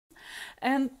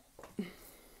And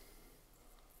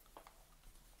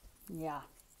yeah,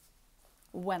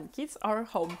 when kids are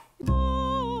home.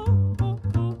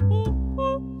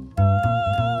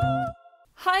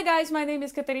 Hi guys, my name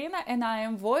is Katerina and I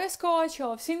am voice coach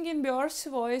of Singing Birds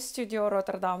Voice Studio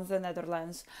Rotterdam, the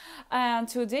Netherlands. And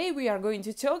today we are going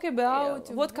to talk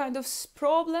about what kind of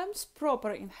problems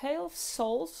proper inhale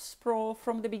solves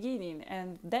from the beginning,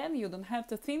 and then you don't have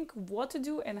to think what to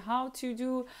do and how to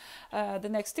do the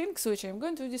next things which I'm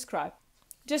going to describe.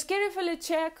 Just carefully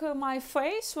check my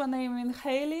face when I'm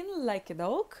inhaling like a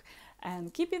dog,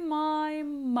 and keeping my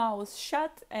mouth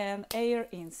shut and air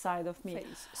inside of me.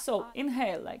 So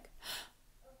inhale like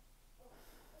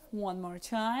one more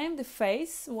time, the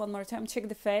face, one more time, check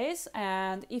the face,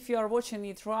 and if you are watching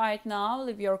it right now,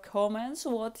 leave your comments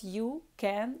what you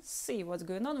can see, what's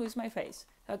going on with my face.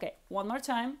 Okay, one more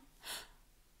time.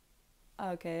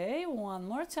 Okay, one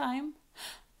more time.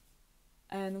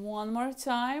 And one more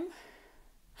time.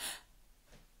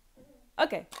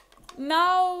 Okay.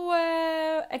 Now,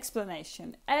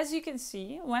 explanation. As you can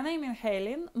see, when I'm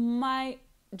inhaling, my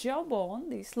jawbone,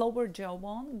 this lower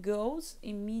jawbone, goes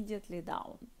immediately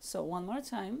down. So one more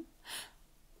time.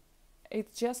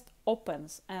 It just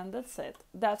opens, and that's it.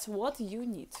 That's what you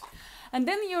need. And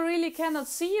then you really cannot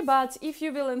see, but if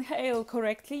you will inhale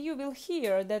correctly, you will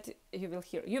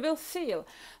feel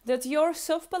that your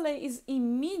soft palate is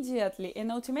immediately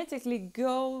and automatically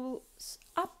goes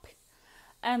up.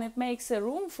 And it makes a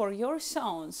room for your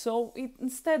sound. So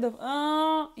instead of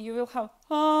you will have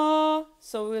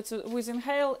so it's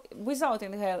without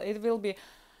inhale it will be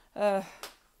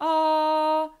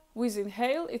with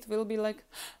inhale it will be like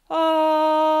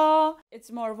it's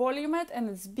more volumed and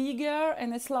it's bigger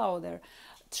and it's louder.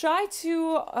 Try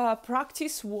to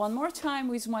practice one more time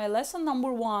with my lesson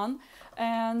number 1,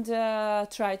 and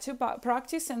try to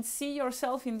practice and see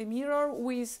yourself in the mirror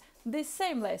with the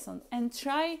same lesson, and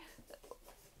try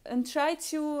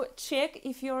to check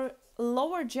if your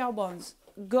lower jawbones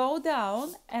go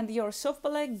down and your soft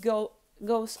palate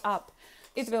goes up.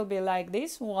 It will be like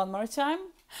this. One more time.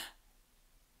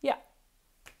 Yeah.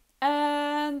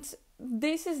 And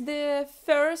this is the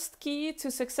first key to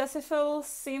successful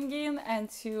singing and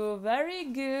to very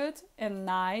good and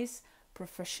nice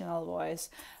professional voice.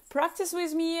 Practice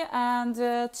with me, and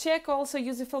check also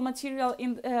useful material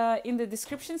in the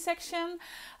description section.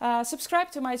 Subscribe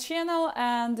to my channel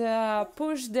and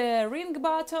push the ring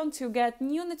button to get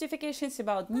new notifications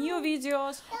about new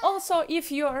videos. Also,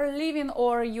 if you are living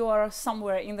or you are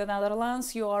somewhere in the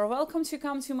Netherlands, you are welcome to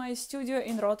come to my studio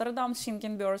in Rotterdam,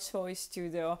 Singing Birds Voice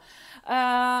Studio.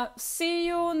 See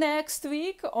you next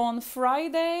week on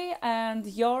Friday, and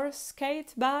yours,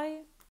 Kate. Bye.